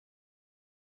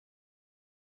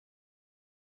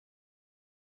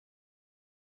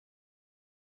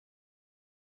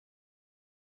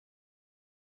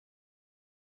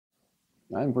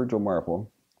I'm Virgil Marple,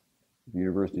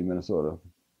 University of Minnesota,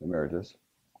 Emeritus,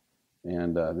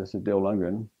 and this is Dale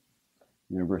Lundgren,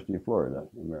 University of Florida,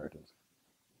 Emeritus.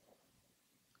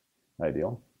 Hi,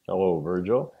 Dale. Hello,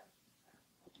 Virgil.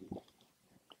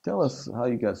 Tell us how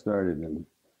you got started in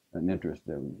an interest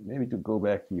in, maybe to go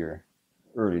back to your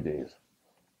early days.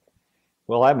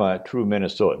 Well, I'm a true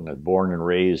Minnesotan, born and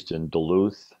raised in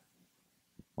Duluth.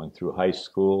 Went through high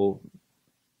school,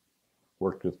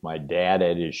 worked with my dad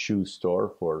at his shoe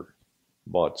store for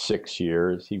about 6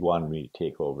 years. He wanted me to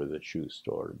take over the shoe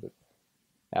store, but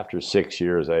after 6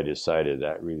 years, I decided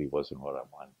that really wasn't what I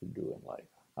wanted to do in life.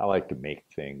 I like to make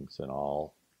things and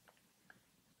all.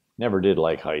 Never did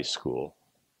like high school.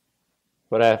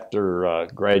 But after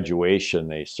graduation,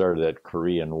 they started that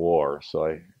Korean War, so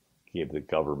I gave the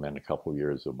government a couple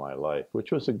years of my life,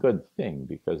 which was a good thing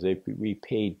because they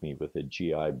repaid me with a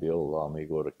GI Bill, allowed me to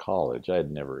go to college. I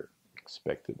had never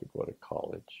expected to go to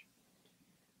college.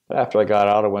 But after I got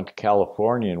out, I went to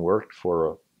California and worked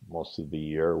for most of the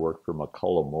year, worked for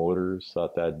McCullough Motors,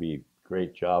 thought that'd be a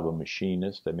great job, a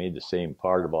machinist. I made the same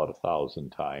part about 1,000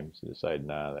 times and decided,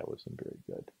 nah, that wasn't very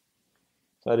good.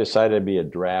 So I decided to be a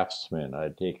draftsman.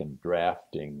 I'd taken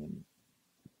drafting and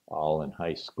all in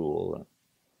high school and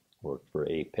worked for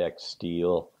Apex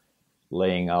Steel,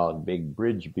 laying out big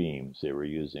bridge beams they were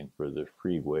using for the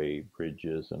freeway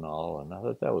bridges and all. And I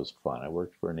thought that was fun. I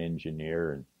worked for an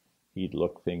engineer, and he'd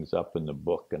look things up in the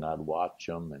book, and I'd watch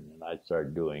them, and then I'd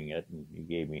start doing it, and he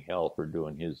gave me hell for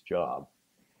doing his job.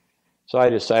 So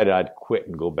I decided I'd quit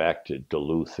and go back to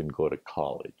Duluth and go to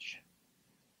college.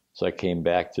 So I came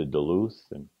back to Duluth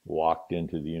and walked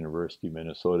into the University of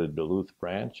Minnesota Duluth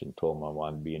branch and told them I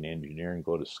wanted to be an engineer and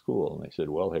go to school. And they said,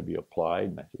 well, have you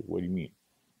applied? And I said, what do you mean?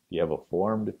 Do you have a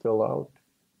form to fill out?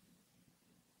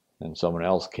 And someone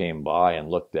else came by and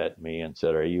looked at me and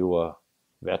said, are you a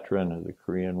veteran of the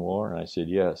Korean War? And I said,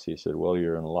 yes. He said, well,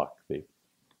 you're in luck. They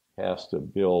passed a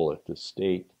bill at the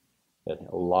state that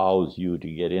allows you to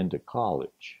get into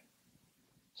college.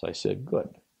 So I said, good.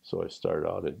 So I started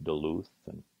out at Duluth,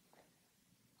 and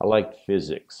I liked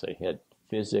physics. I had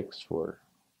physics for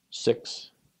 6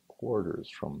 quarters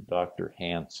from Dr.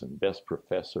 Hansen, best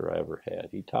professor I ever had.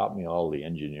 He taught me all the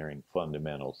engineering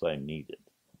fundamentals I needed.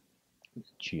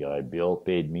 GI Bill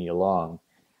paid me along,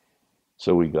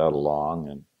 so we got along.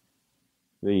 And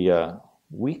the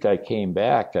week I came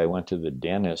back, I went to the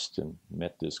dentist and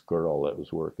met this girl that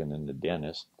was working in the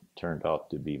dentist. It turned out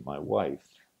to be my wife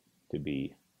to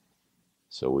be.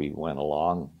 So we went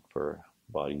along for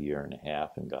about 1.5 years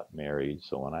and got married.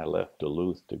 So when I left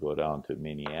Duluth to go down to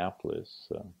Minneapolis,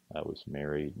 I was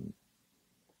married and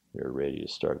we were ready to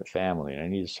start a family. And I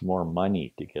needed some more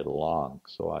money to get along.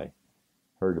 So I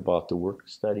heard about the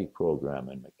work-study program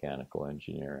in mechanical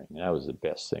engineering. And that was the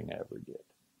best thing I ever did.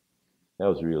 That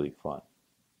was really fun.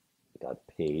 I got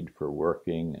paid for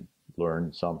working and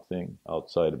learned something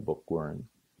outside of bookworm.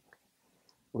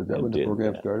 Was that when the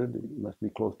program started? It must be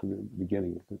close to the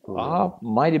beginning of the program.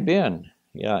 Might have been.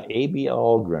 Yeah, A.B.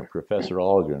 Algren, Professor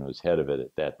Algren was head of it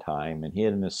at that time, and he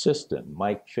had an assistant,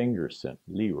 Mike Fingerson,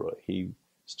 Leroy. He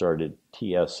started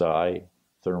TSI,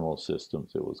 Thermal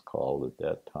Systems it was called at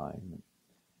that time.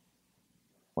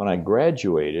 When I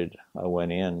graduated, I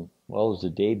went in, well, it was the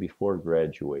day before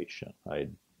graduation. I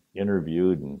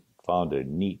interviewed and found a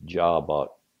neat job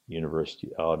out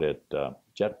at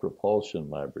Jet Propulsion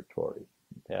Laboratory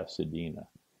in Pasadena.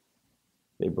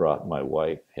 They brought my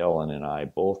wife, Helen, and I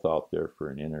both out there for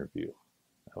an interview.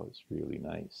 That was really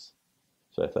nice.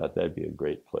 So I thought that'd be a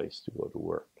great place to go to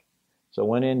work. So I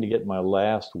went in to get my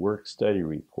last work-study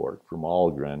report from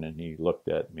Algren, and he looked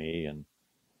at me and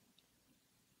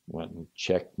went and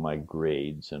checked my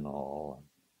grades and all,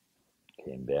 and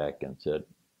came back and said,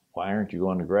 why aren't you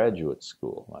going to graduate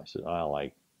school? I said, well,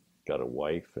 I got a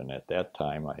wife, and at that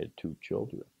time I had 2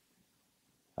 children.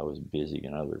 I was busy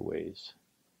in other ways.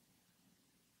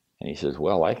 And he says,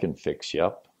 well, I can fix you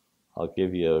up. I'll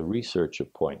give you a research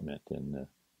appointment in the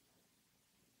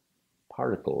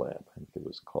particle lab, I think it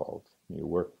was called. You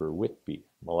work for Whitby.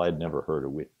 Well, I'd never heard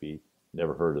of Whitby,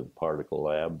 never heard of the particle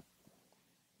lab.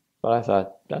 But I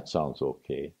thought, that sounds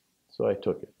okay. So I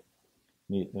took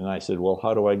it. And I said, well,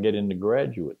 how do I get into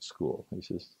graduate school? He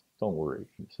says, don't worry.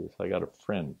 He says, I got a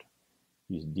friend.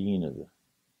 He's dean of the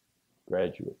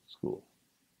graduate school.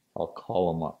 I'll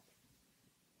call him up.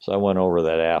 So I went over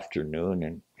that afternoon,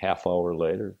 and half hour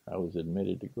later, I was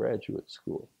admitted to graduate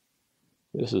school.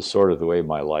 This is sort of the way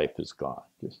my life has gone,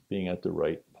 just being at the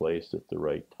right place at the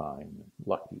right time, and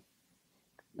lucky.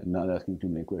 And not asking too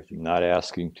many questions. Not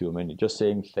asking too many, just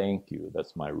saying thank you.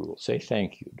 That's my rule. Say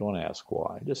thank you. Don't ask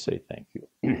why. Just say thank you.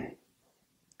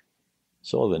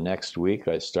 So the next week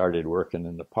I started working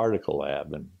in the particle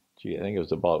lab, and gee, I think it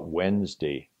was about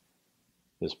Wednesday,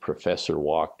 this professor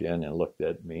walked in and looked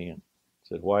at me and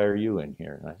said, "Why are you in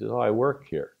here?" And I said, "Oh, I work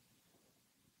here."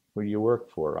 "What do you work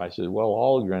for?" I said, "Well,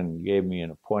 Lundgren gave me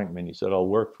an appointment. He said, I'll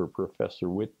work for Professor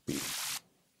Whitby."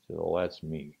 I said, "Oh, that's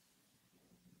me.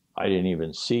 I didn't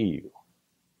even see you."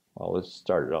 Well, it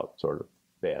started out sort of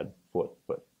bad foot,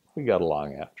 but we got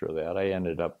along after that. I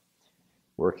ended up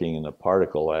working in the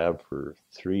particle lab for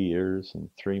 3 years and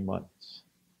 3 months.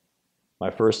 My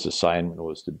first assignment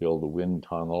was to build a wind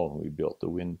tunnel, and we built the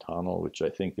wind tunnel, which I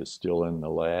think is still in the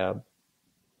lab.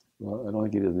 Well, I don't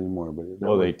think it is anymore, but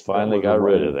Well, they finally got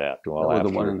rid of that. Well, that was after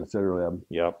the one in the Center Lab.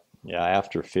 Yep, yeah,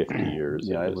 after 50 years,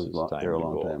 Yeah, I it guess was it's time there a to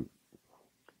long go. time.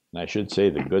 And I should say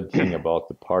the good thing about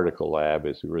the particle lab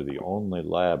is we were the only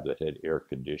lab that had air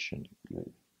conditioning. Right.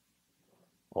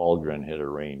 Lundgren had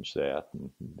arranged that, and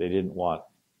they didn't want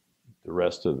the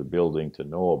rest of the building to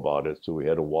know about it, so we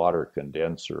had a water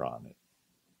condenser on it.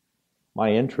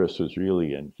 My interest was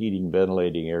really in heating,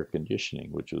 ventilating, air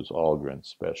conditioning, which was Lundgren's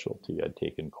specialty. I'd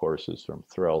taken courses from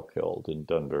Threlkeld and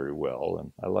done very well,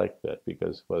 and I liked that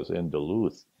because I was in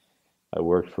Duluth. I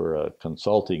worked for a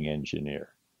consulting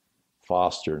engineer,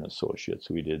 Foster and Associates.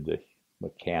 We did the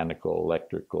mechanical,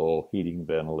 electrical, heating,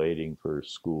 ventilating for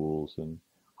schools and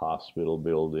hospital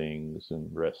buildings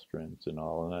and restaurants and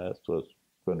all, and that was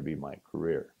going to be my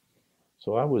career.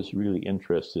 So I was really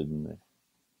interested in the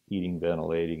heating,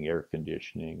 ventilating, air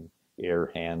conditioning,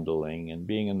 air handling, and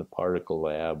being in the particle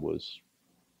lab was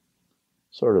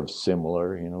sort of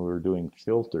similar. You know, we were doing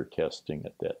filter testing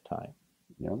at that time.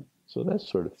 Yeah. So that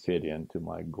sort of fit into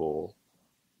my goal.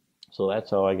 So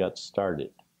that's how I got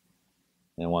started.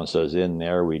 And once I was in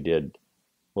there, we did,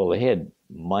 well, they had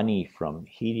money from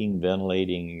Heating,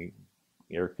 Ventilating,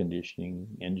 Air Conditioning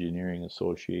Engineering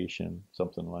Association,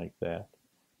 something like that.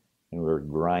 And we were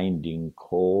grinding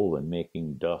coal and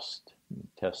making dust and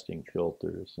testing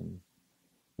filters. And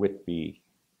Whitby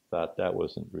thought that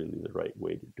wasn't really the right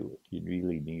way to do it. You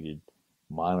really needed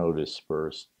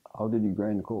monodispersed. How did you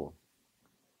grind the coal?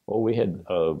 Well, we had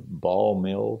ball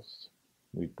mills.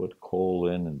 We put coal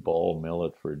in and ball mill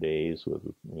it for days with,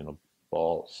 you know,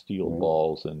 steel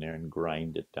balls in there and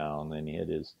grind it down. Then he had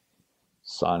his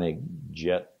sonic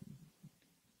jet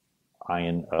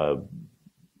ion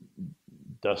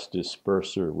dust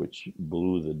disperser, which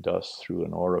blew the dust through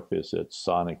an orifice at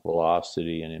sonic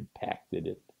velocity and impacted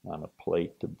it on a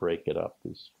plate to break it up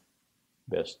as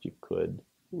best you could,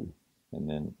 and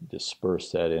then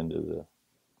disperse that into the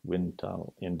wind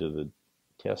tunnel, into the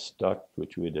test duct,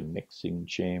 which we had a mixing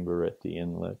chamber at the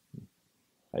inlet.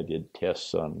 I did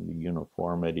tests on the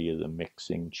uniformity of the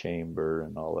mixing chamber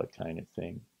and all that kind of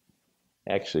thing.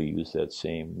 Actually used that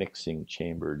same mixing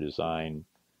chamber design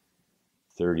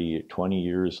 20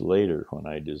 years later when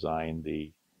I designed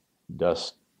the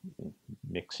dust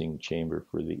mixing chamber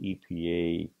for the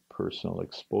EPA personal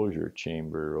exposure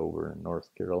chamber over in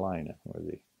North Carolina, where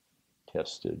they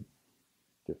tested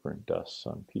different dusts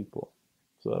on people.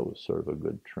 So that was sort of a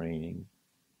good training.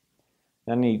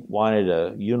 Then he wanted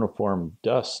a uniform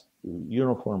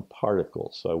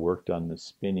particles. So I worked on the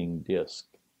spinning disc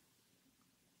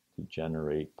to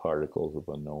generate particles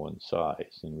of a known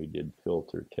size. And we did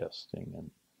filter testing. And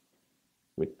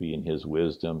Whitby, in his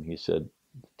wisdom, he said,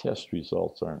 the test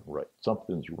results aren't right.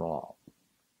 Something's wrong.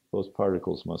 Those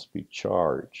particles must be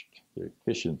charged. Their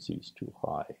efficiency is too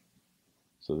high.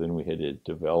 So then we had to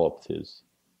develop his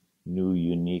new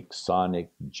unique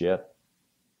sonic jet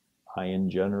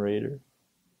ion generator.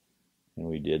 And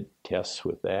we did tests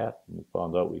with that, and we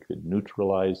found out we could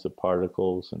neutralize the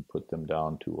particles and put them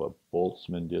down to a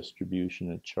Boltzmann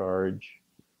distribution of charge,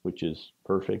 which is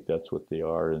perfect. That's what they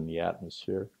are in the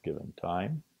atmosphere given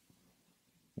time.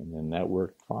 And then that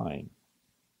worked fine.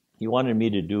 He wanted me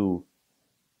to do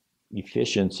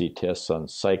efficiency tests on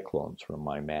cyclones for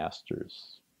my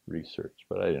master's research,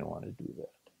 but I didn't want to do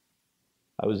that.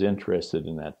 I was interested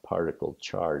in that particle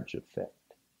charge effect.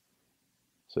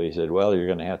 So he said, well, you're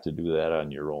going to have to do that on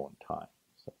your own time.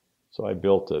 So I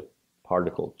built a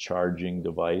particle charging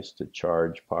device to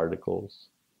charge particles.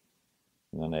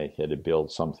 And then I had to build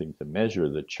something to measure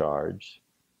the charge.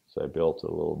 So I built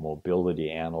a little mobility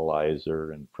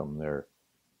analyzer, and from their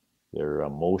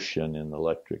motion in the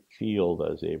electric field, I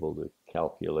was able to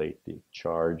calculate the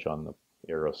charge on the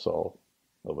aerosol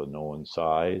of a known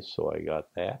size. So I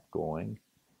got that going.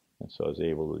 And so I was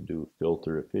able to do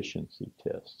filter efficiency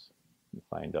tests and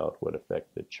find out what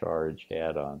effect the charge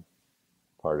had on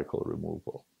particle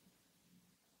removal.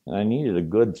 And I needed a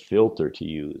good filter to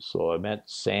use, so I met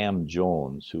Sam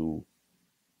Jones, who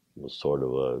was sort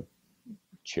of a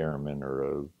chairman or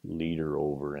a leader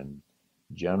over in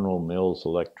General Mills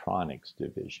Electronics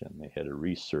Division. They had a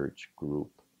research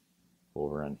group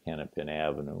over on Hennepin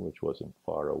Avenue, which wasn't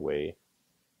far away.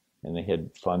 And they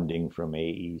had funding from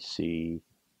AEC,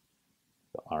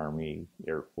 the Army,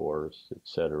 Air Force,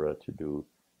 etc., to do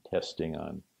testing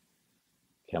on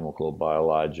chemical,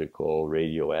 biological,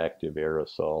 radioactive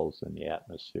aerosols in the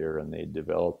atmosphere. And they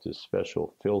developed this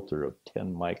special filter of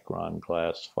 10-micron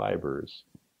glass fibers,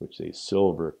 which they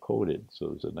silver coated. So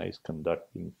it was a nice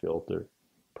conducting filter,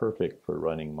 perfect for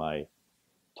running my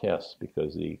tests,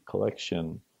 because the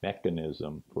collection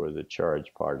mechanism for the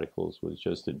charged particles was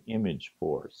just an image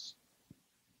force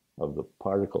of the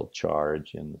particle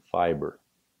charge in the fiber,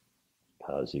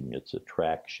 causing its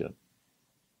attraction.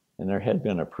 And there had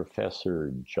been a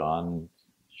professor, Johnstone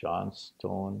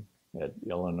at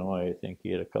Illinois. I think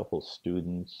he had a couple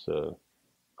students,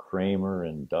 Kramer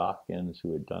and Dawkins,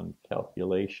 who had done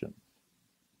calculations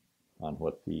on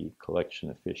what the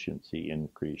collection efficiency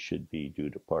increase should be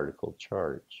due to particle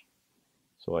charge.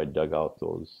 So I dug out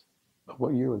those.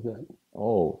 What year was that?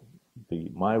 Oh,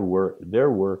 their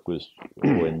work was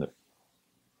in the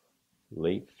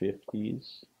late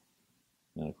 50s.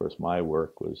 And of course, my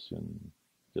work was in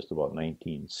just about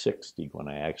 1960 when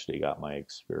I actually got my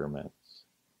experiments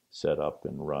set up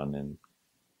and run and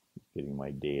getting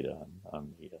my data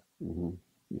on the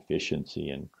efficiency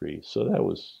increase. So that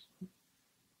was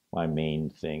my main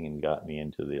thing and got me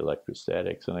into the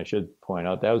electrostatics. And I should point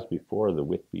out that was before the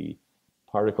Whitby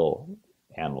particle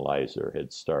analyzer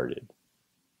had started.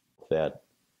 If that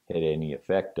had any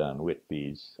effect on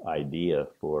Whitby's idea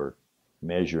for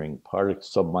measuring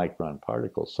submicron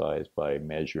particle size by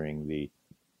measuring the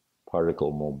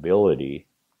particle mobility,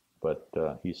 but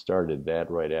he started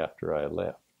that right after I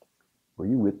left. Were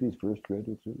you Whitby's first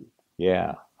graduate student?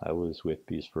 Yeah, I was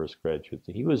Whitby's first graduate.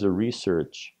 He was a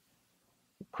research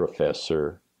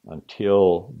professor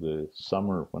until the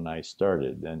summer when I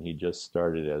started. Then he just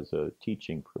started as a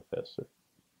teaching professor.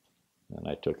 And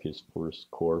I took his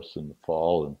first course in the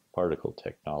fall in particle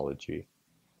technology.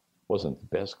 Wasn't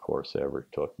the best course I ever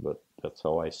took, but that's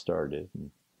how I started. And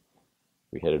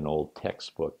we had an old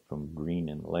textbook from Green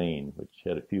and Lane, which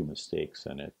had a few mistakes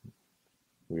in it.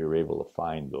 We were able to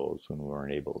find those when we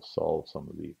weren't able to solve some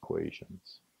of the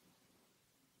equations.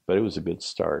 But it was a good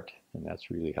start, and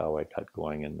that's really how I got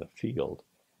going in the field.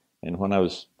 And when I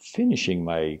was finishing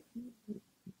my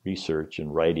research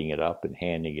and writing it up and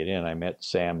handing it in, I met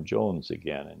Sam Jones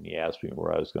again, and he asked me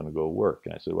where I was going to go work.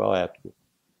 And I said, well, I have to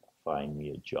find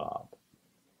me a job.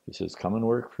 He says, come and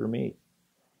work for me,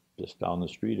 just down the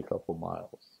street a couple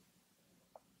miles.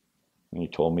 And he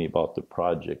told me about the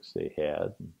projects they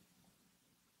had.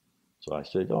 So I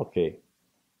said, okay.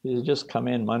 He said, just come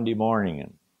in Monday morning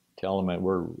and tell them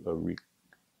that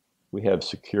we have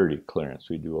security clearance.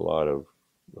 We do a lot of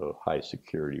high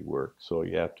security work. So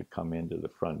you have to come into the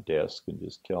front desk and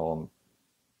just tell them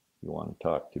you want to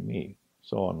talk to me.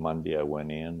 So on Monday I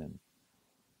went in and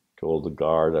told the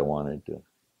guard I wanted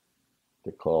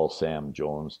to call Sam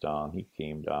Jones down. He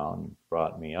came down and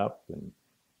brought me up and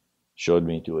showed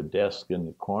me to a desk in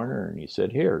the corner, and he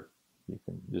said, here,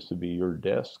 this will be your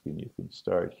desk and you can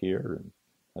start here. And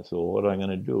I said, well, what am I going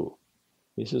to do?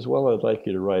 He says, well, I'd like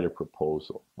you to write a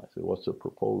proposal. I said, what's a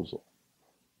proposal?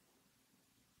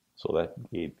 So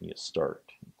that gave me a start,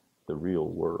 the real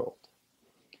world.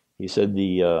 He said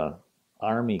the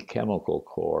Army Chemical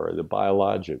Corps, the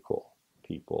biological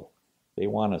people, they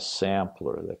want a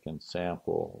sampler that can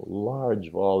sample a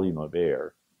large volume of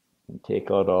air and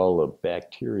take out all the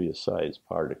bacteria-sized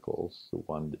particles, the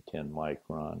 1 to 10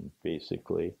 micron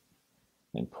basically,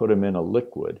 and put them in a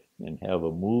liquid and have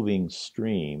a moving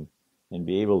stream and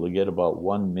be able to get about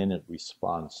 1 minute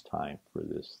response time for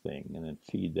this thing, and then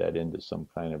feed that into some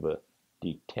kind of a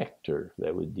detector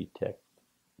that would detect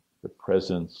the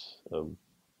presence of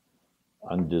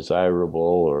undesirable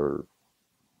or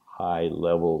high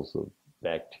levels of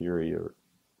bacteria or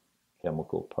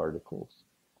chemical particles.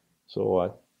 So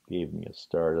it gave me a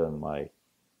start on my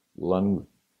Lundgren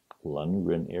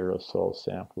aerosol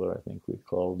sampler, I think we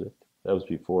called it. That was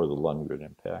before the Lundgren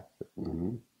impactor.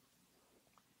 Mm-hmm.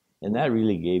 And that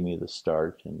really gave me the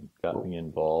start and got me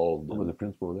involved. What was the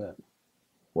principle of that?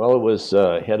 Well, it was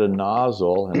had a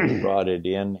nozzle, and we brought it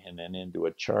in and then into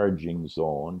a charging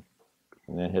zone,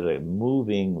 and then had a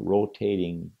moving,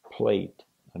 rotating plate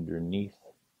underneath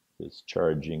this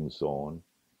charging zone.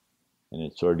 And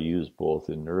it sort of used both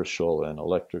inertial and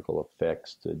electrical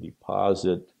effects to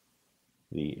deposit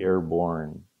the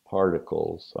airborne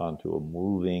particles onto a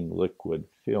moving liquid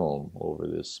film over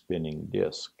this spinning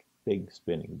disc, big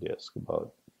spinning disc,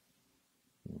 about,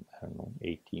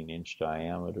 18-inch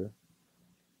diameter.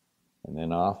 And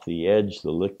then off the edge,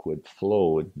 the liquid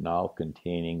flowed, now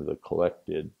containing the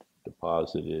collected,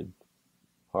 deposited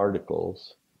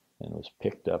particles, and was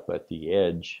picked up at the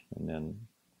edge, and then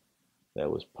that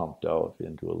was pumped out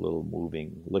into a little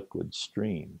moving liquid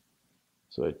stream.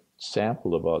 So it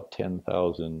sampled about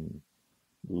 10,000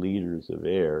 liters of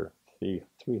air,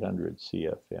 300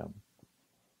 CFM,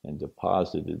 and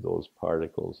deposited those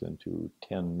particles into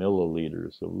 10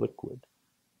 milliliters of liquid.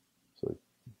 So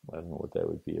I don't know what that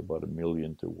would be, about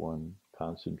 1,000,000 to 1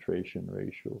 concentration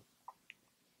ratio.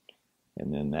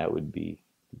 And then that would be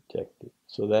detected.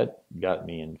 So that got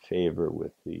me in favor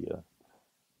with the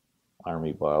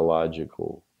Army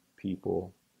biological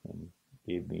people and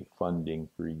gave me funding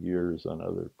for years on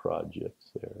other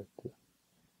projects there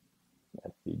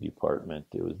at the department.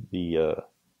 It was the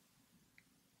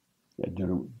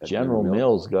General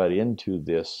Mills got into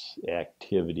this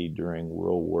activity during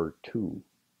World War II.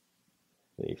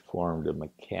 They formed a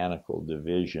mechanical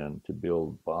division to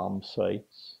build bomb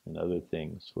sites and other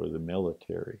things for the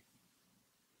military.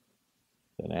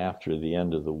 And after the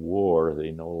end of the war,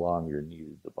 they no longer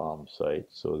needed the bomb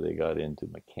sites, so they got into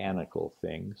mechanical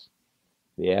things.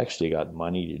 They actually got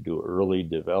money to do early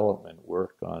development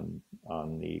work on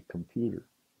the computer.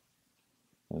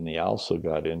 And they also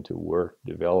got into work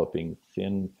developing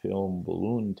thin film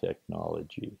balloon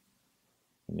technology.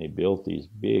 And they built these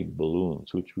big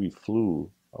balloons, which we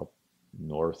flew up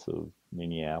north of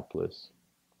Minneapolis.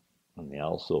 And they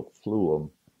also flew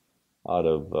them out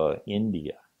of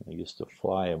India. They used to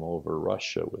fly them over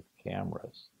Russia with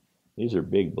cameras. These are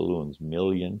big balloons,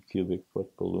 1,000,000 cubic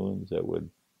foot balloons that would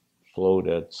float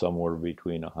at somewhere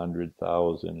between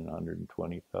 100,000 and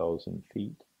 120,000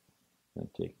 feet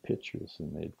and take pictures,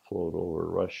 and they'd float over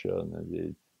Russia, and then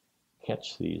they'd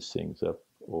catch these things up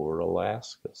over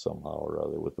Alaska somehow or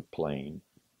other with a plane.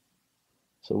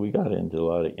 So we got into a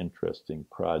lot of interesting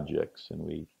projects, and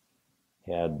we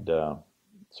had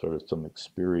sort of some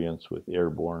experience with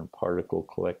airborne particle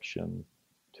collection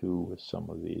too with some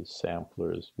of these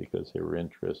samplers, because they were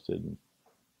interested in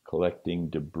collecting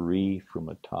debris from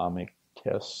atomic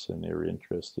tests, and they were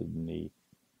interested in the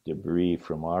debris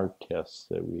from our tests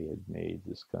that we had made,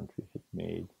 this country had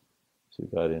made. So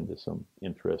we got into some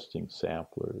interesting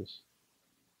samplers.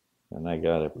 And I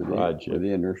got a project. Were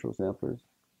they inertial samplers?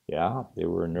 Yeah, they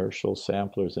were inertial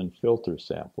samplers and filter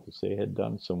samples. They had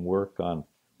done some work on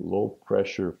low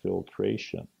pressure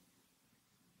filtration.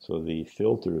 So the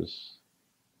filters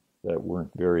that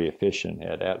weren't very efficient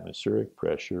at atmospheric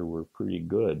pressure were pretty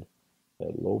good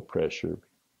at low pressure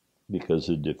because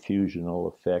of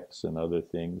diffusional effects and other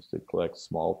things to collect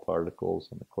small particles.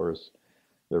 And of course,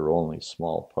 there are only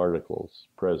small particles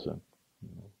present,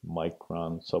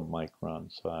 micron,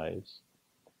 submicron size.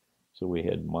 So we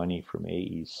had money from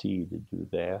AEC to do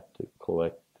that, to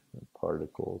collect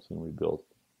particles, and we built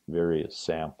various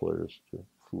samplers to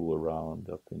fool around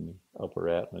up in the upper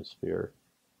atmosphere.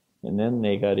 And then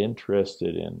they got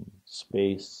interested in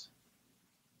space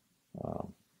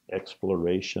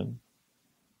exploration,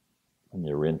 and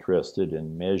they were interested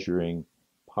in measuring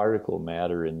particle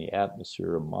matter in the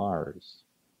atmosphere of Mars.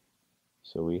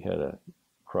 So we had a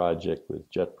project with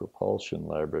Jet Propulsion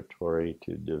Laboratory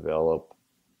to develop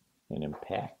an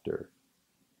impactor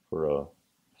for a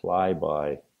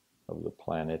flyby of the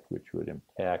planet, which would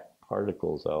impact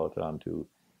particles out onto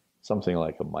something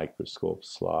like a microscope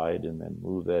slide, and then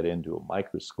move that into a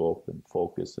microscope and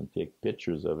focus and take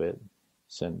pictures of it, and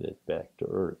send it back to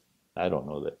Earth. I don't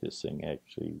know that this thing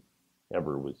actually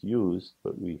ever was used,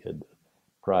 but we had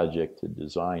a project to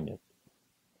design it.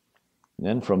 And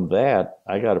then from that,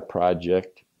 I got a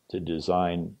project to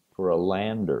design for a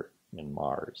lander in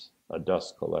Mars, a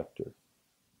dust collector.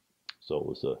 So it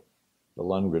was the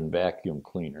Lundgren vacuum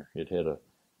cleaner. It had a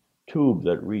tube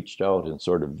that reached out and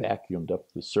sort of vacuumed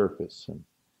up the surface and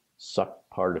sucked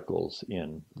particles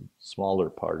in, smaller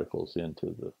particles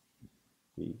into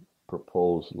the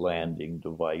proposed landing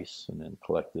device, and then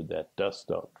collected that dust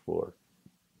out for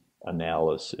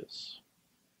analysis.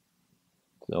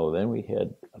 So then we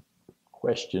had a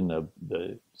question of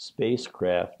the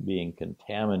spacecraft being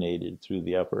contaminated through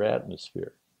the upper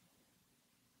atmosphere.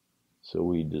 So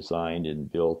we designed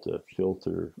and built a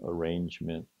filter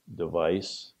arrangement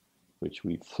device, which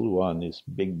we flew on this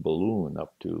big balloon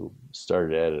up to,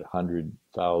 started at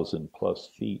 100,000 plus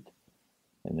feet,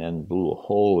 and then blew a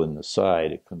hole in the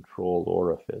side, a controlled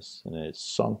orifice, and it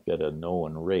sunk at a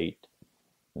known rate.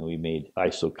 And we made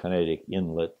isokinetic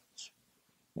inlets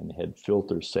and had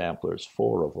filter samplers,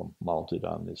 4 of them, mounted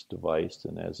on this device.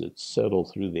 And as it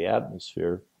settled through the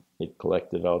atmosphere, it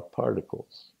collected out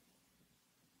particles.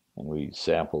 And we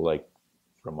sampled like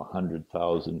from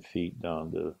 100,000 feet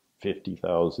down to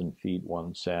 50,000 feet,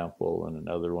 one sample, and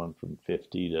another one from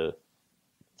 50 to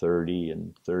 30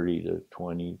 and 30 to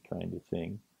 20 kind of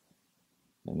thing.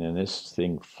 And then this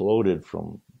thing floated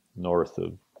from north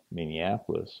of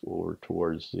Minneapolis over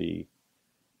towards the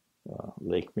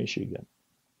Lake Michigan.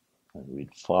 And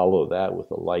we'd follow that with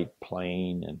a light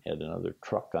plane and had another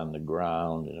truck on the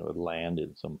ground, and it would land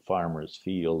in some farmer's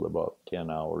field about 10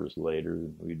 hours later,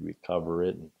 and we'd recover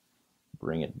it and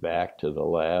bring it back to the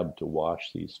lab to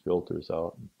wash these filters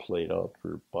out and plate out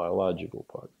for biological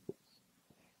particles.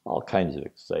 All kinds of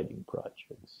exciting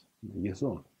projects. Yes,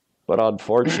 so. But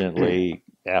unfortunately,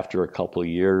 after a couple of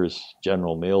years,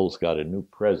 General Mills got a new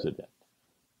president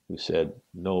who said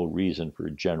no reason for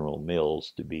General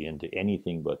Mills to be into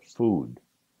anything but food.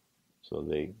 So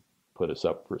they put us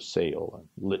up for sale,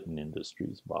 and Litton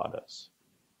Industries bought us.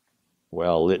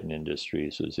 Well, Litton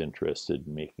Industries was interested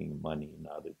in making money,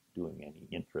 not doing any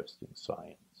interesting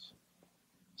science.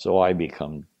 So I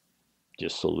become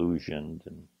disillusioned,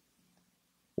 and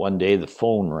one day the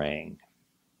phone rang,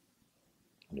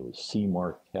 and it was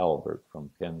Seymour Calvert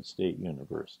from Penn State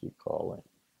University calling.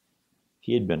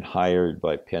 He had been hired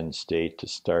by Penn State to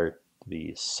start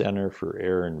the Center for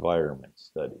Air Environment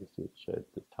Studies, which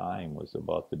at the time was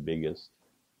about the biggest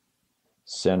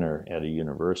center at a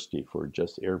university for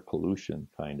just air pollution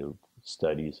kind of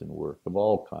studies and work of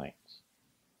all kinds.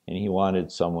 And he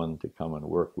wanted someone to come and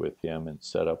work with him and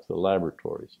set up the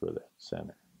laboratories for that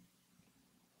center.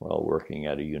 Well, working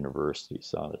at a university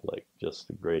sounded like just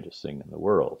the greatest thing in the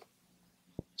world.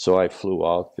 So I flew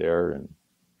out there, and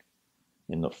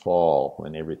in the fall,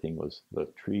 when everything was, the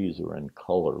trees were in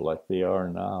color like they are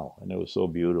now, and it was so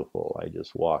beautiful, I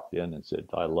just walked in and said,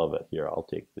 I love it. Here, I'll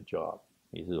take the job.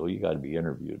 He said, oh, you got to be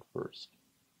interviewed first.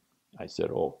 I said,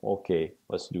 oh, okay,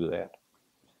 let's do that.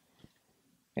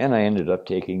 And I ended up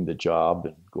taking the job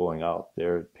and going out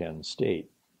there at Penn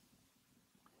State.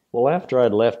 Well, after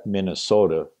I'd left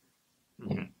Minnesota,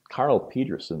 Carl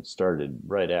Peterson started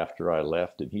right after I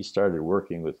left, and he started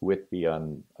working with Whitby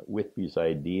on Whitby's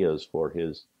ideas for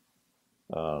his,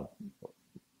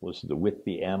 was the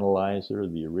Whitby Analyzer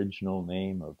the original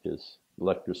name of his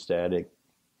electrostatic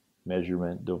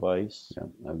measurement device? Yeah,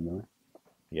 I remember.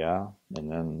 Yeah, and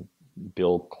then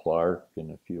Bill Clark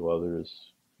and a few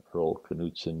others, Earl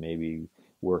Knutson maybe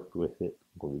worked with it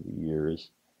over the years.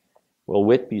 Well,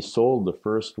 Whitby sold the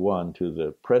first one to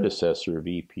the predecessor of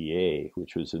EPA,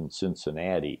 which was in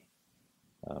Cincinnati,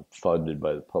 funded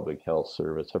by the Public Health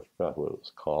Service. I forgot what it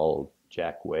was called.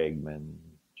 Jack Wagman,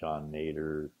 John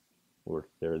Nader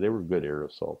worked there. They were good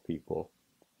aerosol people.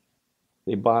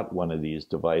 They bought one of these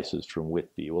devices from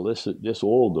Whitby. Well, this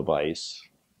old device,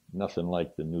 nothing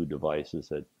like the new devices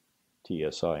that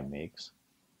TSI makes,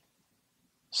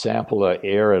 sampled of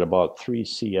air at about 3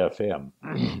 CFM,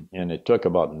 and it took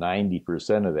about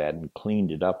 90% of that and cleaned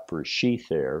it up for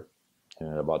sheath air,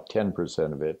 and about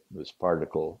 10% of it was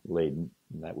particle laden,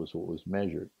 and that was what was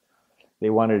measured. They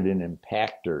wanted an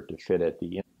impactor to fit at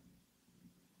the end.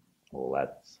 Well,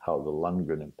 that's how the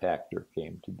Lundgren impactor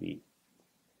came to be.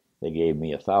 They gave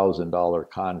me a $1,000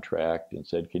 contract and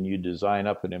said, can you design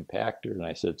up an impactor? And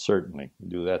I said, certainly,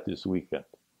 do that this weekend.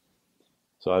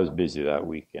 So I was busy that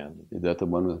weekend. Is that the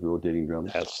one with the rotating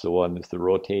drums? That's the one with the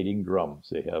rotating drums.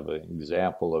 They have an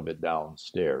example of it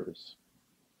downstairs.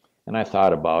 And I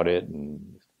thought about it,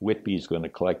 and Whitby's going to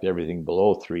collect everything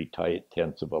below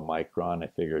 3/10 of a micron. I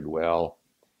figured, well,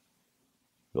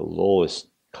 the lowest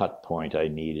cut point I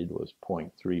needed was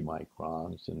 0.3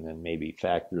 microns, and then maybe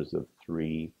factors of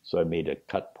 3. So I made a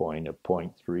cut point of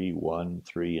 0.3, 1,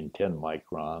 3, and 10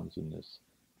 microns in this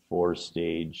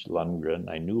 4-stage Lundgren.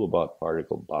 I knew about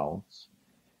particle bounce.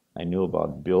 I knew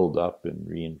about build-up and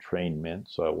re-entrainment,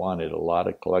 so I wanted a lot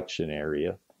of collection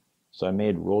area. So I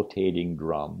made rotating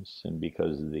drums, and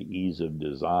because of the ease of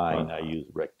design, I used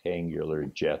rectangular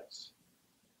jets.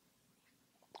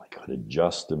 I could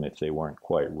adjust them if they weren't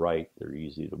quite right. They're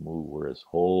easy to move, whereas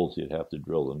holes, you'd have to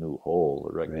drill a new hole.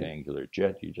 A rectangular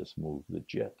jet, you just move the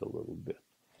jet a little bit.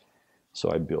 So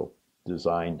I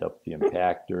designed up the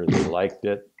impactor. They liked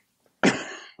it.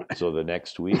 So the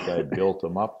next week I built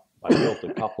them up. I built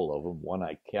a couple of them. One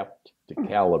I kept to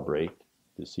calibrate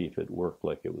to see if it worked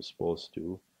like it was supposed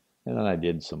to. And then I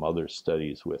did some other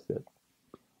studies with it.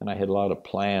 And I had a lot of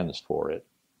plans for it.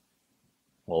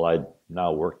 Well, I'd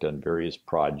now worked on various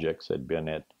projects. I'd been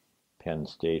at Penn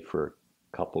State for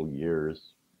a couple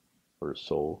years or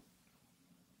so.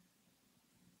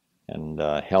 And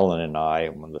Helen and I,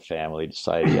 when the family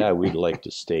decided, yeah, we'd like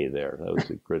to stay there. That was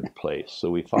a good place. So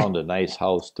we found a nice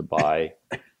house to buy.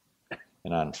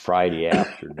 And on Friday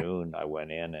afternoon, I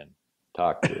went in and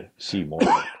talked to Seymour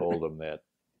and told him that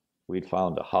we'd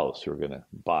found a house. We were going to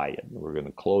buy it. We were going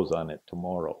to close on it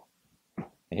tomorrow.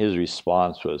 And his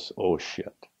response was, "Oh,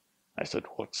 shit." I said,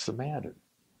 "What's the matter?"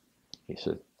 He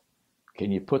said,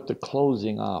 "Can you put the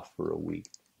closing off for a week?"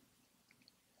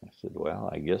 I said, "Well,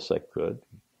 I guess I could."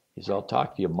 He said, "I'll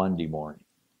talk to you Monday morning."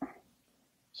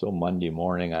 So Monday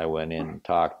morning, I went in and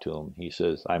talked to him. He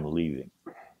says, "I'm leaving.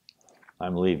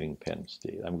 I'm leaving Penn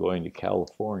State. I'm going to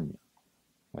California."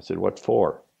 I said, "What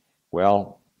for?"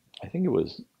 "Well, I think it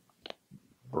was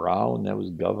Brown that was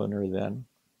governor then.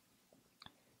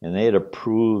 And they had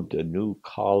approved a new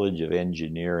college of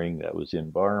engineering that was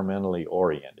environmentally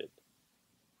oriented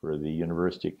for the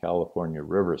University of California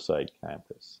Riverside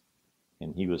campus.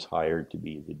 And he was hired to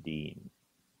be the dean.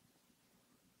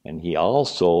 And he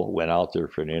also went out there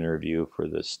for an interview for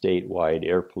the statewide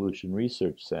Air Pollution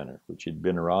Research Center, which had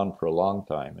been around for a long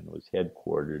time and was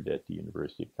headquartered at the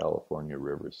University of California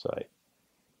Riverside.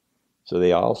 So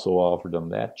they also offered him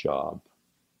that job.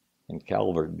 And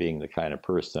Calvert, being the kind of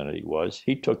person that he was,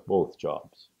 he took both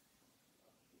jobs.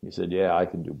 He said, "Yeah, I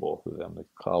can do both of them. The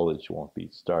college won't be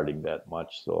starting that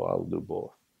much, so I'll do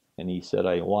both." And he said,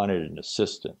 "I wanted an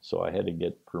assistant, so I had to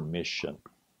get permission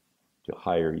to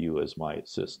hire you as my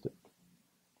assistant."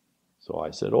 So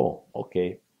I said, "Oh,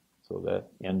 okay." So that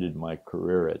ended my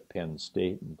career at Penn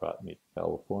State and brought me to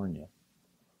California.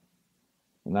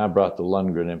 And I brought the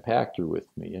Lundgren impactor with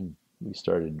me, and we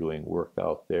started doing work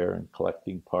out there and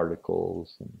collecting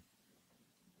particles. And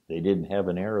they didn't have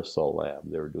an aerosol lab.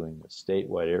 They were doing the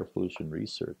statewide air pollution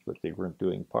research, but they weren't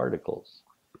doing particles.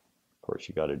 Of course,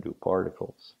 you got to do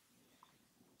particles.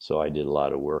 So I did a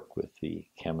lot of work with the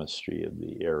chemistry of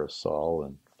the aerosol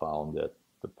and found that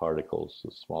the particles, the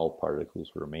small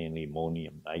particles, were mainly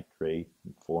ammonium nitrate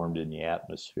and formed in the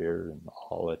atmosphere and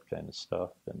all that kind of stuff.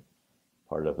 And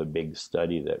part of a big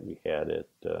study that we had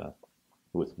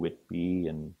with Whitby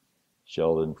and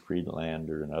Sheldon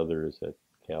Friedlander and others at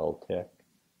Caltech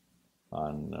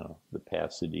on the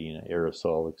Pasadena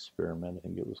aerosol experiment, I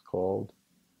think it was called.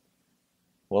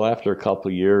 Well, after a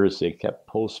couple of years, they kept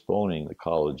postponing the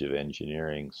College of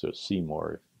Engineering, so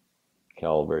Seymour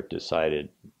Calvert decided,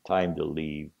 time to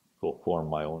leave, go form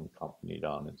my own company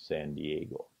down in San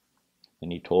Diego.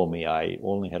 And he told me I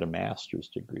only had a master's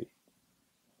degree.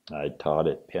 I taught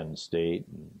at Penn State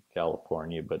in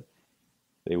California, but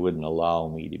they wouldn't allow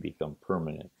me to become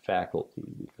permanent faculty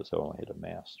because I only had a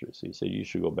master's. So he said, "You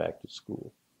should go back to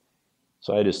school."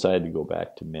 So I decided to go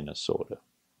back to Minnesota.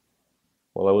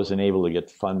 Well, I wasn't able to get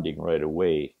funding right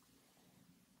away.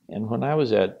 And when I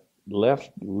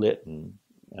left Lytton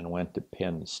and went to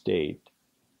Penn State,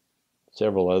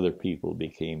 several other people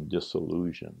became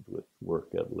disillusioned with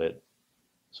work at Lytton.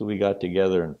 So we got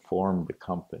together and formed a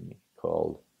company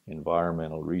called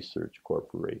Environmental Research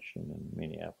Corporation in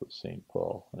Minneapolis, St.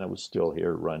 Paul. And I was still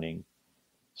here running.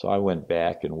 So I went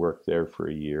back and worked there for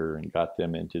a year and got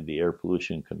them into the air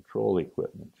pollution control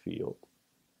equipment field.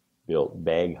 Built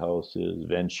bag houses,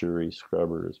 venturi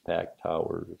scrubbers, pack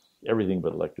towers, everything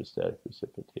but electrostatic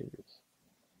precipitators.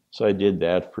 So I did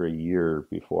that for a year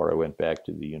before I went back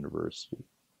to the university.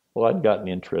 Well, I'd gotten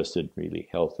interested in really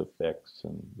health effects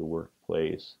and the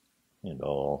workplace and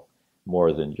all,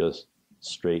 more than just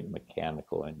straight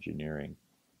mechanical engineering.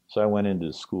 So I went into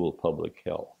the School of Public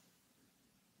Health.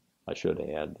 I should have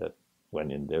had that,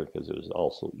 went in there because it was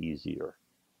also easier.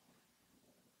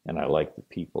 And I liked the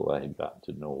people I had gotten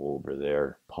to know over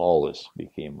there. Paulus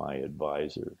became my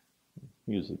advisor.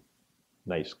 He was a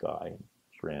nice guy,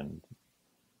 friend.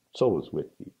 So was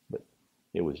Whitby, but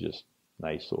it was just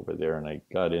nice over there. And I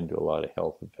got into a lot of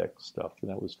health effects stuff,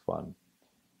 and that was fun.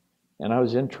 And I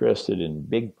was interested in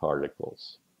big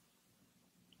particles.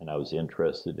 And I was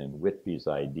interested in Whitby's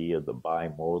idea of the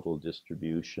bimodal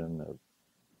distribution of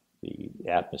the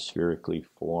atmospherically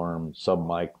formed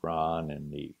submicron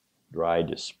and the dry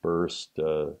dispersed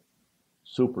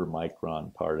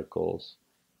supermicron particles.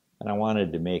 And I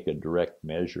wanted to make a direct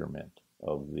measurement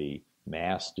of the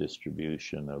mass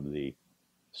distribution of the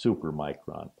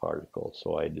supermicron particles.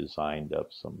 So I designed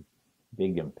up some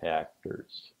big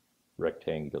impactors,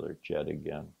 rectangular jet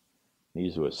again.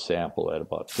 These were sampled at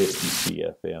about 50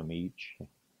 CFM each.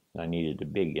 I needed a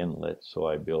big inlet, so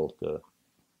I built a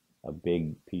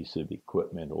big piece of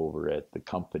equipment over at the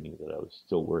company that I was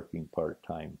still working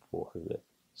part-time for that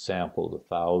sampled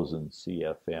 1,000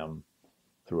 CFM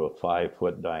through a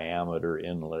 5-foot diameter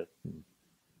inlet. And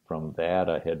from that,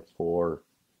 I had 4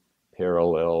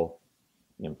 parallel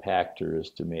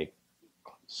impactors to make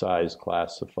size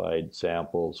classified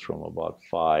samples from about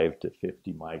 5 to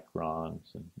 50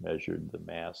 microns and measured the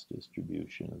mass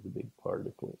distribution of the big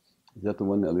particles. Is that the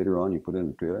one that later on you put in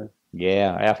the trailer?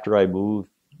 Yeah, after I moved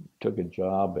took a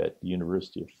job at the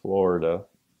University of Florida.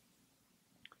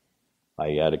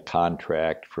 I got a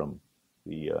contract from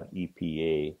the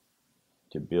EPA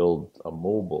to build a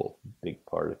mobile big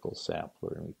particle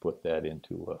sampler, and we put that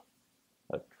into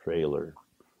a trailer.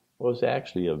 Well, it was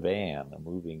actually a van,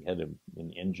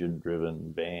 an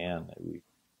engine-driven van that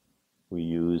we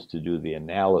used to do the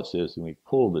analysis, and we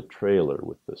pulled the trailer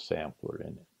with the sampler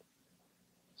in it.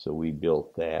 So we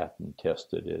built that and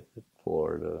tested it at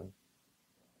Florida.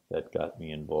 That got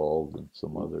me involved in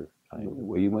some other kind of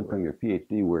Well, you went from your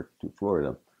PhD work to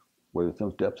Florida. Were there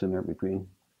some steps in there between?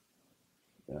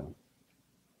 Yeah.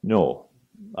 No,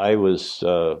 I was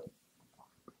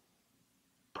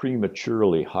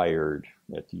prematurely hired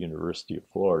at the University of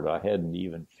Florida. I hadn't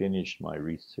even finished my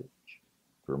research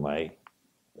for my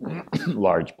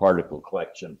large particle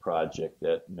collection project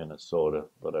at Minnesota,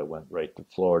 but I went right to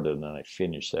Florida, and then I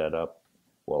finished that up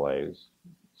while I was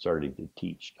starting to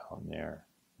teach down there.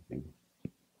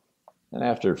 And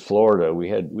after Florida, we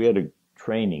had a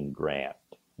training grant.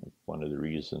 One of the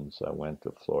reasons I went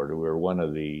to Florida, we were one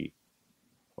of the,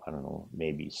 I don't know,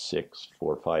 maybe 6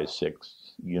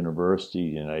 universities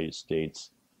in the United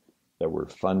States that were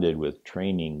funded with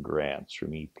training grants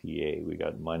from EPA. We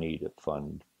got money to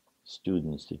fund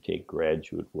students to take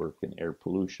graduate work in air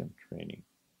pollution training,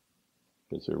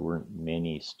 because there weren't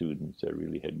many students that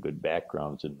really had good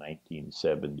backgrounds in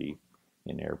 1970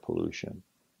 in air pollution.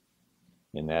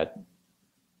 And that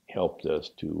helped us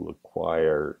to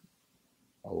acquire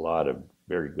a lot of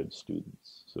very good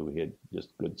students. So we had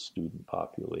just good student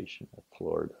population at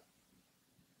Florida.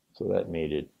 So that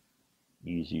made it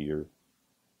easier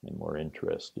and more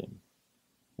interesting.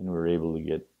 And we were able to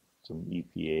get some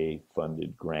EPA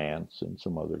funded grants and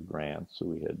some other grants. So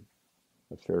we had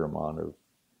a fair amount of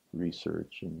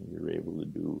research, and we were able to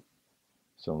do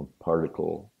some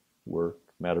particle work.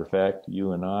 Matter of fact,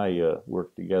 you and I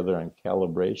worked together on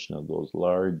calibration of those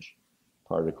large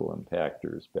particle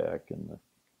impactors back in the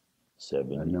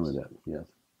 70s. I remember that, yes.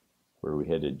 Where we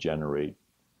had to generate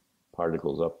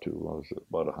particles up to,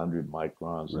 about 100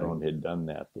 microns. Right. No one had done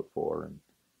that before. And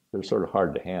they're sort of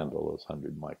hard to handle, those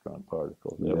 100-micron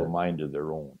particles. They have a mind of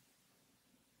their own.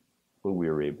 But we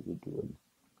were able to do it.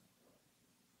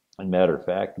 And matter of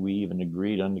fact, we even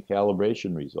agreed on the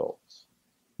calibration results,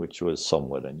 which was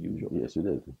somewhat unusual. Yes, it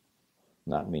is.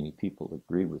 Not many people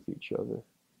agree with each other.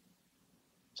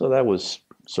 So that was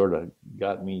sort of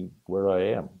got me where I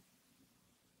am.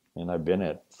 And I've been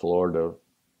at Florida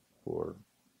for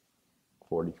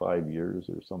 45 years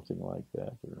or something like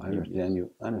that. I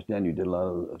understand you did a lot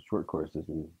of short courses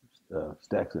in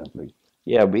stack sampling.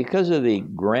 Yeah, because of the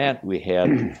grant we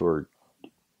had for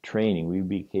training, we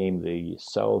became the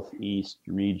Southeast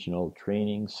Regional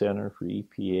Training Center for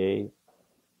EPA,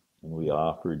 and we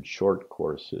offered short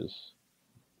courses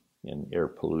in air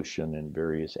pollution and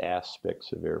various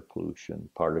aspects of air pollution,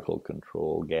 particle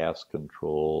control, gas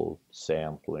control,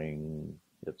 sampling,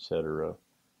 etc.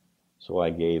 So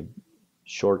I gave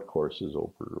short courses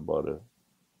over about a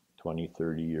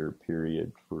 20-30 year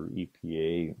period for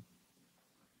EPA,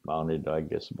 mounted, I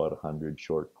guess, about 100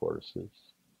 short courses.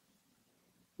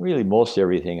 Really, most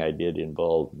everything I did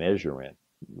involved measurement.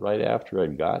 Right after I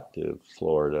got to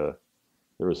Florida,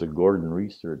 there was a Gordon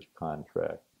Research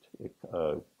contract,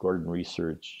 a Gordon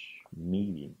Research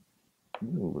meeting.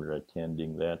 We were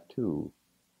attending that too,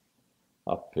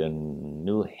 up in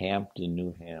New Hampton,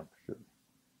 New Hampshire.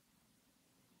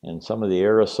 And some of the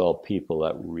aerosol people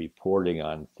that were reporting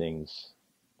on things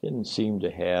didn't seem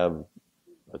to have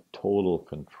a total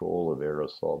control of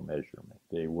aerosol measurement.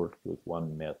 They worked with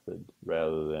one method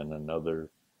rather than another.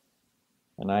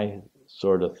 And I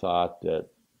sort of thought that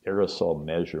aerosol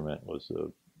measurement was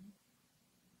a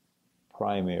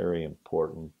primary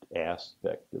important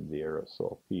aspect of the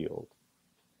aerosol field.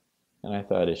 And I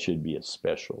thought it should be a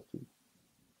specialty.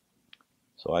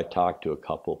 So I talked to a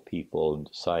couple people and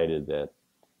decided that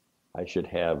I should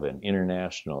have an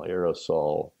international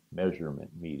aerosol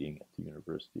measurement meeting at the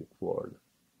University of Florida.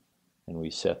 And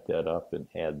we set that up and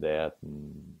had that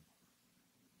in,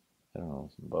 I don't know,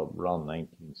 about around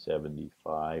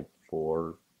 1975,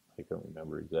 4, I can't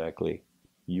remember exactly.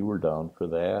 You were down for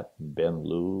that, Ben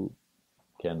Liu,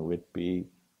 Ken Whitby,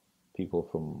 people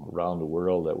from around the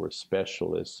world that were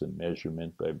specialists in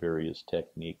measurement by various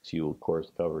techniques. You, of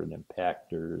course, covered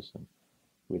impactors, and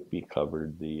Whitby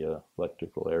covered the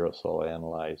electrical aerosol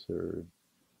analyzer,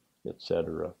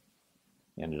 etc.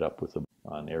 Ended up with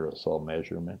on aerosol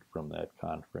measurement from that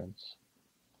conference.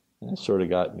 And that sort of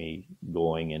got me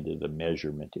going into the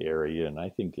measurement area, and I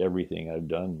think everything I've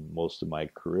done most of my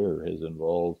career has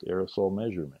involved aerosol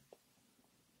measurement.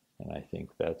 And I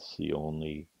think that's the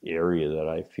only area that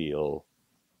I feel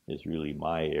is really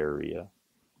my area,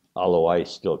 although I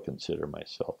still consider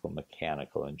myself a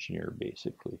mechanical engineer,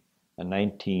 basically, a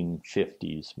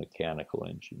 1950s mechanical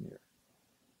engineer.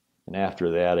 And after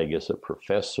that, I guess a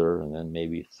professor, and then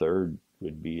maybe third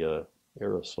would be a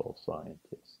aerosol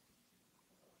scientist.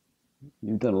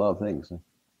 You've done a lot of things. Of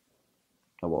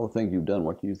all the things you've done,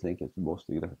 what do you think is the most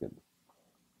significant?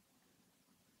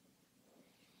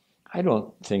 I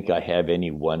don't think I have any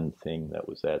one thing that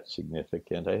was that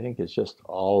significant. I think it's just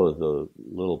all of the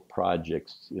little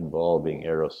projects involving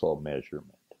aerosol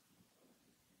measurement.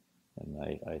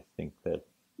 And I think that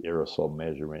aerosol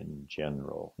measurement in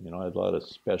general, I had a lot of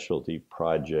specialty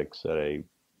projects that I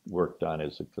worked on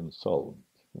as a consultant.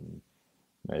 And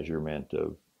measurement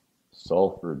of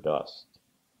sulfur dust.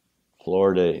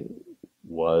 Florida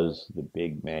was the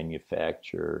big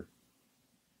manufacturer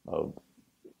of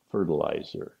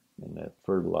fertilizer, and that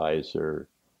fertilizer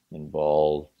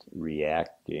involved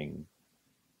reacting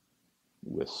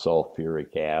with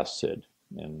sulfuric acid,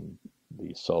 and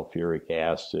the sulfuric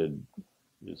acid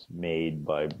is made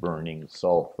by burning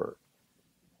sulfur.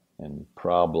 And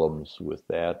problems with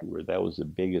that were that was the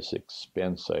biggest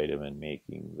expense item in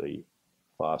making the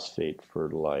phosphate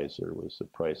fertilizer was the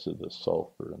price of the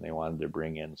sulfur, and they wanted to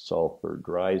bring in sulfur,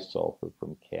 dry sulfur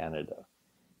from Canada,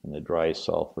 and the dry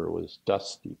sulfur was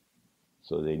dusty,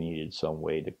 so they needed some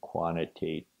way to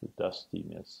quantitate the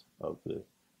dustiness of the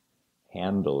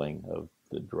handling of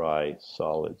the dry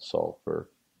solid sulfur,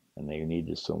 and they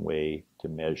needed some way to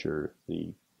measure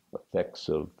the effects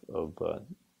of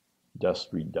dust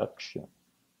reduction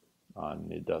on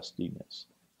the dustiness.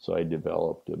 So I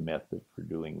developed a method for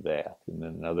doing that. And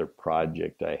then another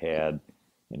project I had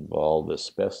involved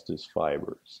asbestos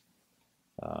fibers.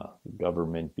 The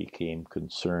government became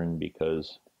concerned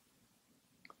because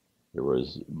there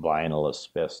was vinyl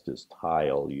asbestos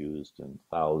tile used in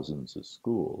thousands of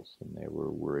schools, and they were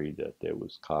worried that it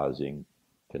was causing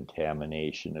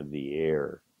contamination of the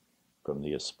air from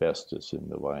the asbestos in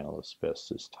the vinyl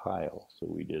asbestos tile. So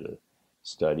we did a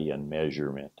study and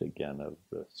measurement again of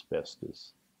the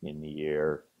asbestos in the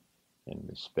air and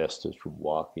asbestos from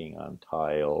walking on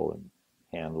tile and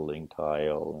handling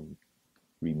tile and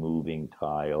removing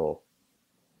tile.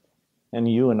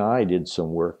 And you and I did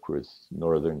some work with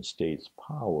Northern States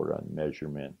Power on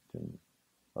measurement and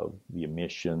of the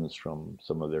emissions from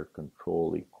some of their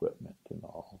control equipment and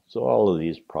all. So all of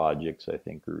these projects, I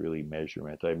think, are really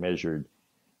measurement. I measured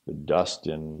the dust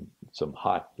in some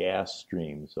hot gas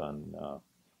streams on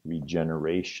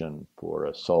regeneration for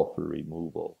a sulfur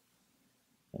removal.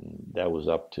 And that was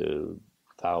up to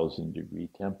 1,000-degree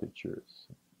temperatures.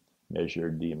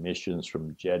 Measured the emissions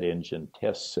from jet engine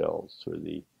test cells for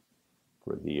the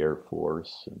Air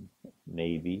Force and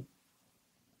Navy.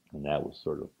 And that was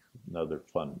sort of another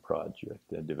fun project.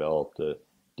 I developed a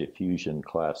diffusion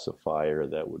classifier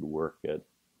that would work at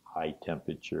high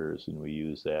temperatures, and we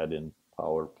use that in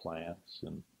power plants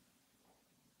and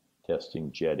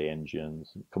testing jet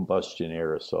engines and combustion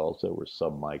aerosols that were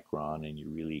submicron, and you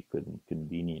really couldn't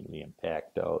conveniently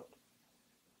impact out.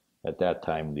 At that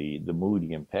time, the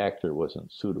Moody impactor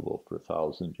wasn't suitable for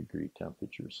 1,000-degree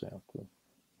temperature sampling.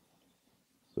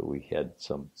 So we had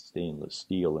some stainless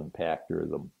steel impactor.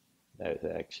 That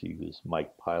actually was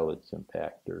Mike Pilot's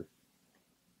impactor,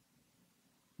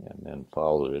 and then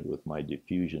followed it with my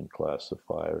diffusion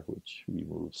classifier, which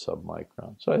removes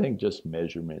submicron. So I think just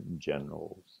measurement in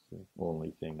general is the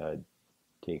only thing I'd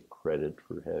take credit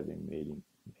for having made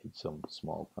some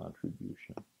small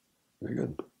contribution. Very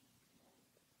good.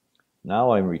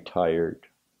 Now I'm retired.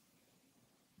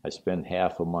 I spend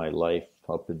half of my life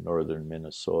up in northern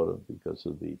Minnesota because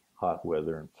of the hot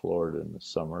weather in Florida in the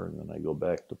summer, and then I go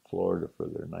back to Florida for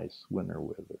their nice winter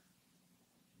weather.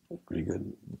 That's pretty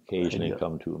good. Occasionally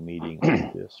come to a meeting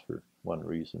like this for one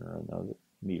reason or another.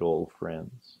 Meet old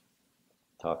friends.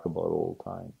 Talk about old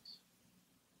times.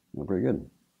 Well, very good.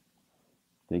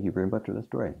 Thank you very much for the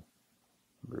story.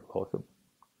 You're welcome.